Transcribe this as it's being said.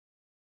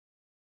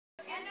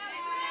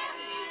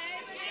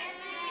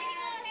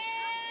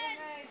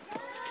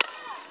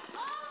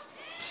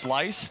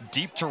Slice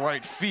deep to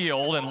right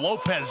field, and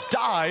Lopez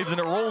dives, and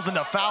it rolls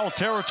into foul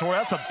territory.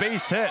 That's a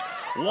base hit.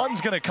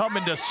 One's going to come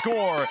in to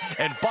score,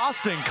 and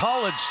Boston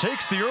College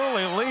takes the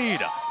early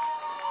lead.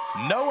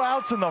 No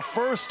outs in the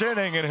first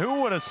inning, and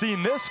who would have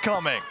seen this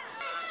coming?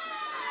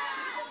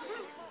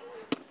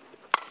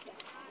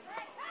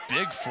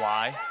 Big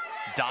fly,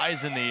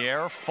 dies in the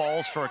air,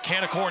 falls for a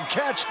can of corn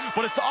catch,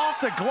 but it's off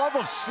the glove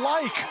of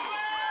Slike.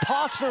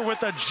 Posner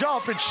with a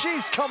jump, and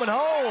she's coming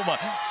home.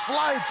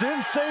 Slides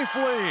in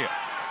safely.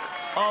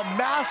 A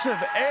massive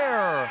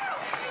error,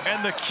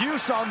 and the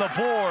Cuse on the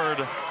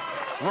board.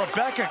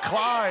 Rebecca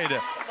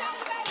Clyde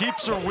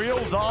keeps her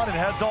wheels on and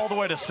heads all the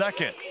way to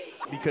second.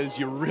 Because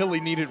you really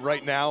need it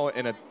right now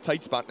in a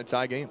tight spot in a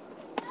tie game.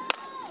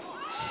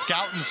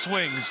 Schouten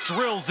swings,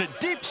 drills it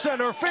deep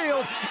center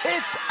field.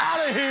 It's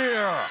out of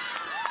here.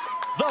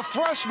 The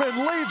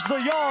freshman leaves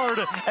the yard,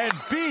 and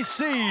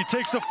BC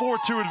takes a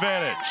 4-2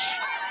 advantage.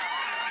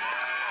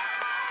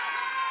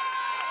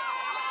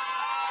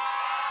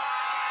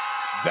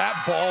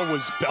 That ball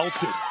was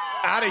belted.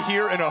 Out of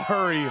here in a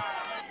hurry.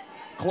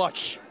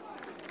 Clutch.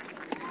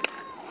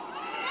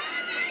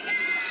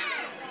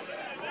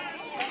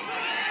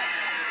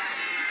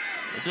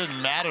 It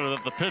didn't matter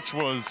that the pitch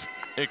was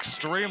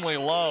extremely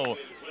low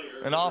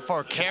and off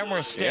our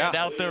camera stand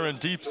out there in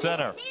deep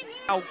center.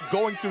 Now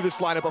going through this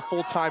lineup a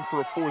full time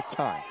for a fourth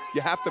time.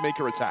 You have to make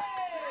her attack.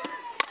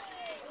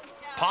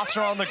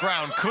 Posner on the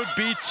ground, could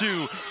be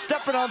two.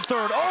 Stepping on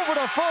third, over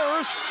to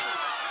first.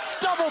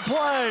 Double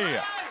play.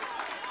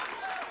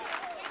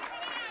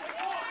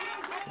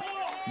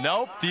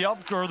 Nope,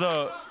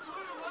 the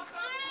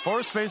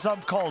first base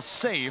ump calls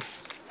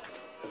safe.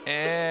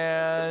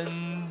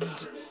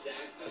 And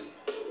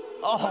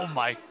oh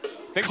my I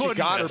think she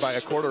got her by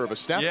a quarter of a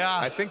step. Yeah.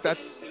 I think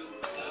that's...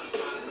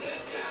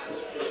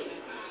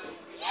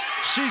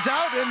 She's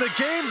out and the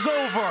game's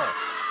over.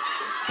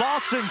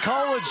 Boston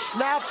College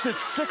snaps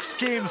its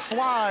 6-game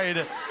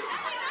slide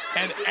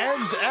and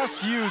ends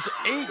SU's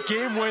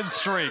 8-game win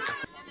streak.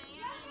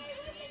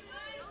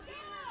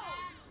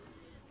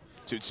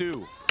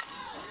 2-2.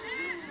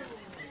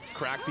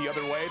 Cracked the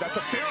other way. That's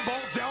a fair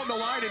ball down the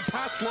line and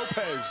past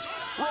Lopez.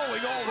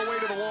 Rolling all the way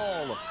to the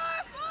wall.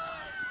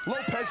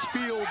 Lopez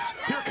fields.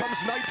 Here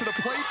comes Knight to the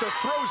plate. The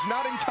throw's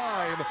not in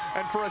time.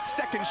 And for a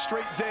second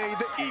straight day,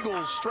 the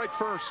Eagles strike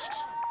first.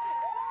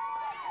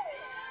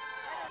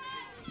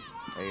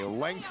 A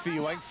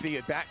lengthy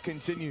at bat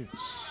continues.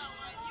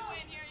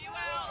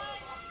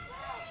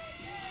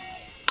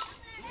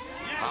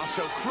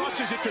 Also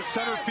crushes it to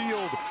center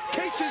field.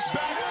 Case is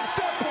back.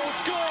 That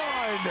ball's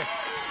gone.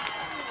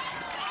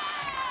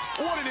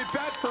 What an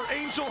at-bat for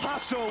Angel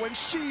Hasso, and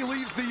she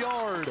leaves the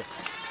yard.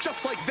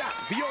 Just like that,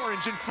 the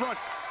Orange in front.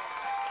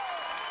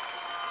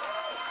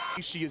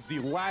 She is the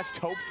last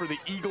hope for the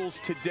Eagles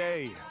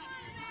today.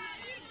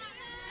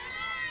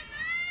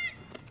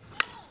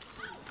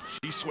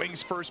 She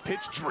swings first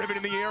pitch, driven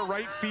in the air,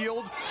 right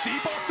field,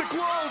 deep off the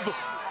glove.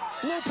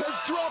 Lopez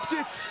dropped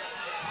it.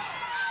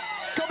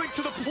 Coming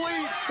to the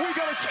plate, we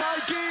got a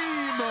tie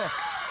game.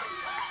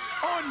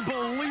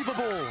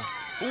 Unbelievable,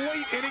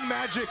 late inning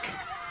magic.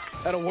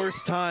 At a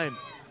worse time.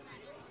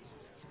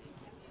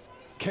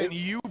 Can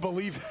you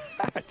believe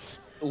that?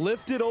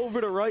 Lifted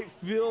over to right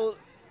field.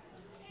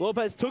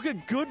 Lopez took a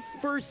good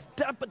first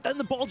step, but then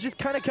the ball just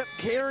kind of kept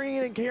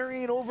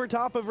carrying over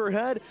top of her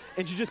head,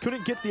 and she just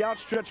couldn't get the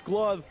outstretched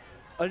glove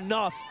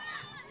enough.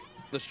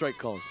 The strike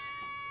calls.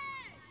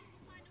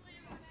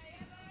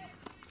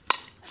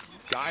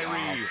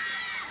 Giery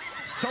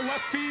to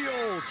left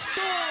field.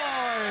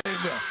 Gone!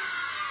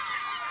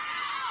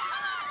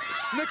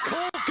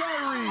 Nicole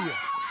Giery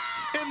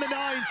in the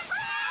ninth.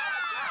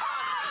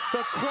 The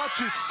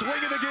clutchest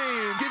swing of the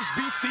game gives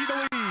BC the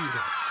lead.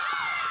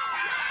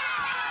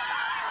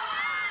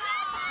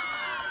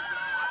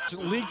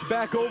 Leaked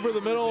back over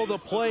the middle of the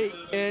plate,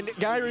 and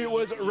Giery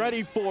was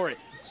ready for it.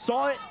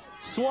 Saw it,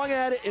 swung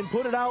at it, and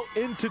put it out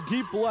into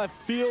deep left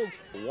field.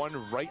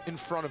 One right in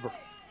front of her.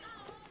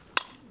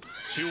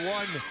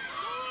 2-1.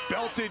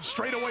 Belted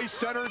straightaway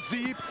center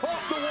deep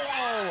off the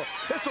wall.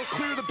 This will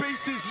clear the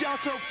bases.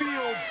 Yasso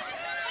fields.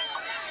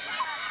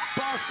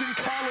 Boston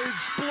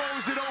College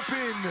blows it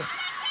open.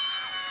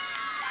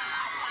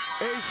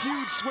 A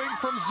huge swing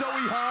from Zoe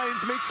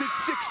Hines makes it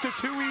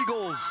 6-2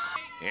 Eagles.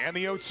 And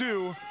the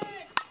 0-2.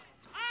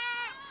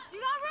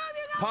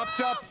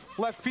 Popped up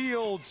left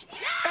field,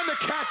 and the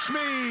catch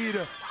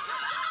made.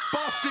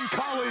 Boston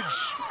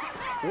College,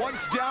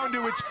 once down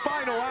to its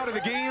final out of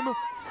the game,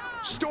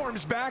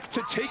 storms back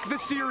to take the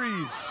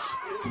series.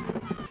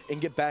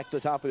 And get back to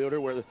the top of the order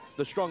where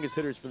the strongest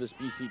hitters for this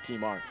BC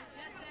team are.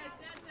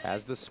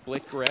 Has the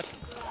split grip,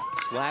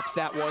 slaps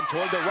that one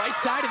toward the right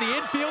side of the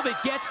infield, it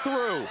gets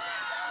through.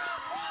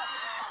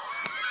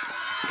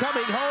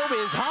 Coming home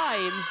is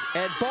Hines,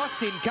 and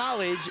Boston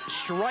College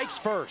strikes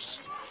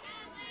first.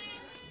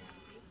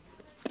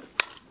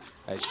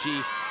 As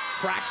she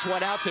cracks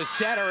one out to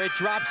center, it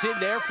drops in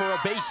there for a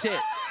base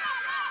hit.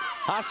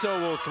 Hasso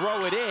will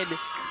throw it in.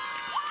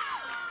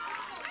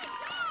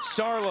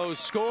 Sarlo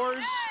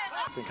scores.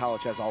 Boston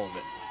College has all of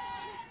it.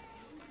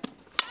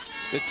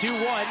 The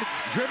 2-1,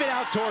 driven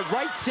out toward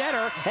right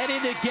center, and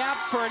in the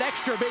gap for an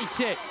extra base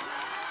hit.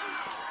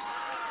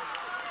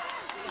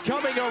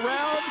 Coming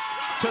around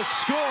to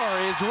score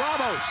is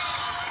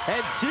Ramos,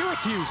 and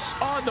Syracuse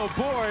on the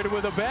board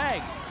with a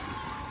bang.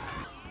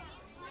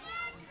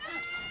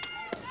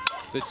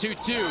 The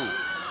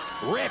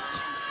 2-2,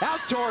 ripped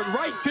out toward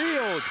right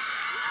field.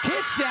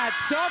 Kiss that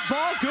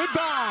softball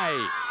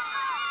goodbye.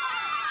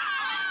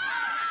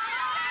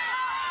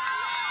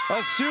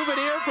 A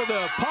souvenir for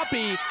the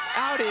puppy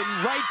out in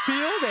right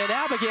field, and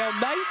Abigail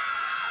Knight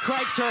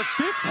cranks her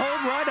 5th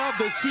home run of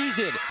the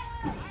season.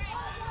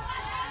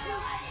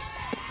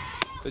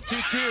 The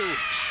 2-2,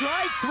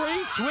 strike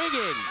 3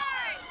 swinging.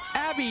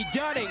 Abby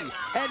Dunning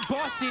and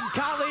Boston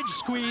College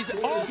squeeze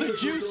all the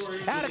juice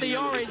out of the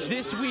Orange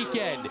this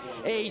weekend.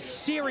 A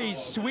series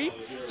sweep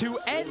to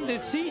end the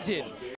season.